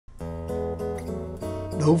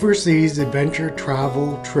The overseas adventure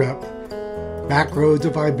travel trip, Back Roads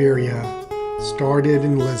of Iberia, started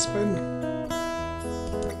in Lisbon.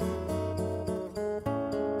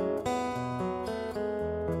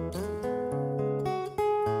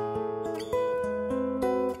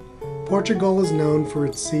 Portugal is known for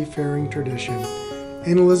its seafaring tradition.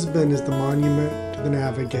 In Lisbon is the monument to the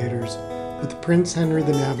navigators, with Prince Henry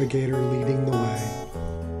the Navigator leading the way.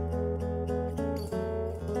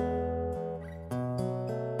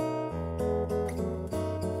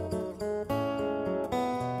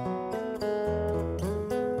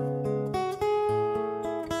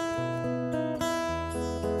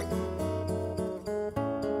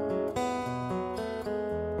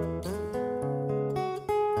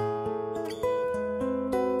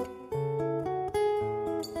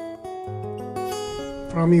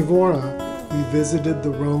 From Evora, we visited the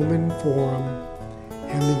Roman Forum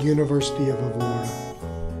and the University of Evora.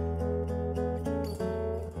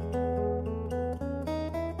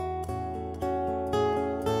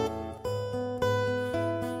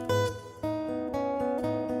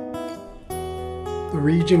 The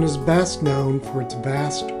region is best known for its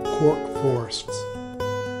vast cork forests.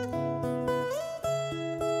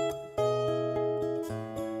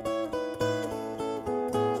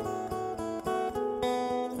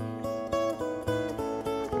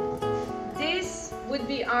 Would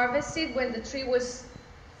be harvested when the tree was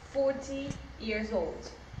 40 years old.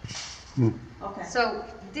 Okay. So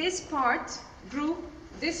this part grew,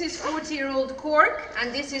 this is 40-year-old cork,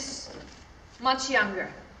 and this is much younger.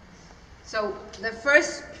 So the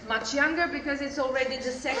first much younger because it's already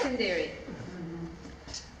the secondary.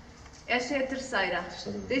 Esta é a terceira.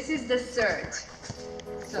 This is the third.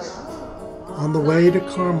 So on the way to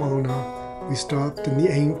Carmona, we stopped in the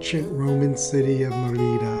ancient Roman city of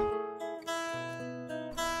Merida.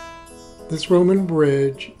 This Roman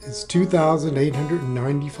bridge is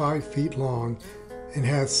 2,895 feet long and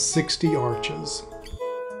has 60 arches.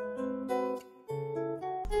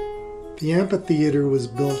 The amphitheater was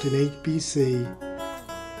built in 8 BC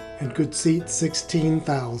and could seat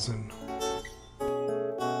 16,000.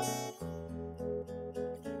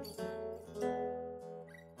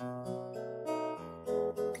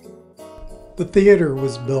 The theater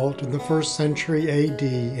was built in the 1st century AD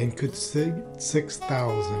and could seat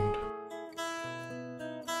 6,000.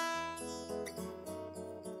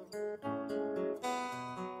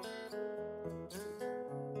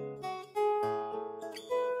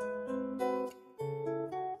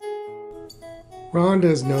 Ronda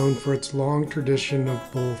is known for its long tradition of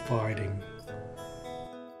bullfighting.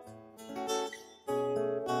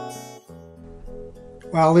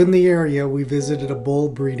 While in the area, we visited a bull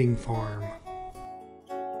breeding farm.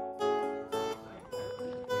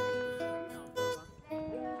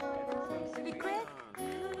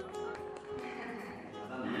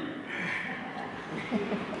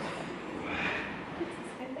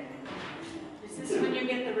 Is this when you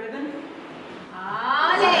get the ribbon?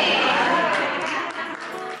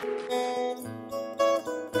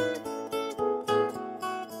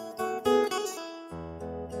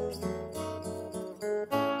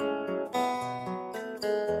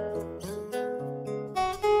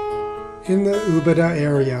 In the Ubeda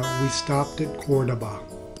area, we stopped at Cordoba.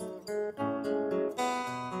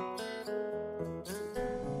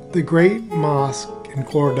 The Great Mosque in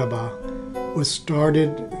Cordoba was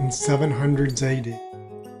started in 700s AD.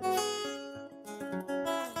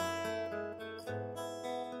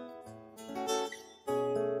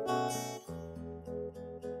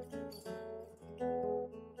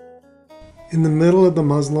 In the middle of the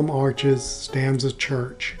Muslim arches stands a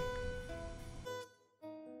church.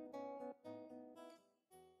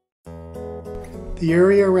 The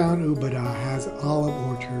area around Ubeda has olive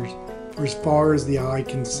orchards for as far as the eye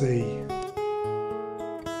can see.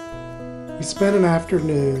 We spent an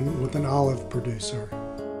afternoon with an olive producer.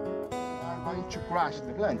 We are going to crush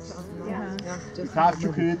the plants. Yeah. You have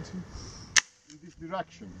to hit in this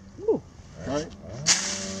direction. Okay?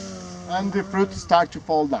 And the fruit start to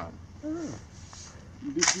fall down.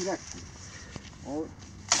 In this direction.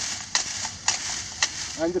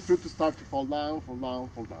 And the fruit start to fall down, fall down,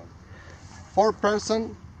 fall down. 4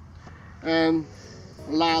 person and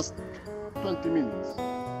last 20 minutes.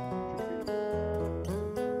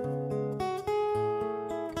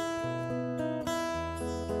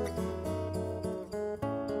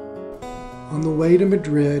 On the way to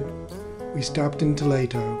Madrid, we stopped in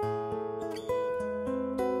Toledo.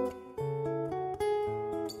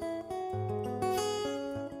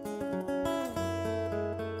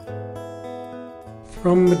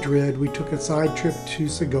 From Madrid, we took a side trip to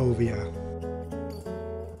Segovia.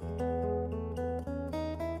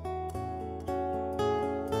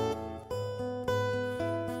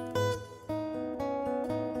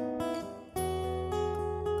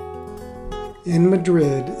 In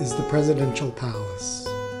Madrid is the presidential palace.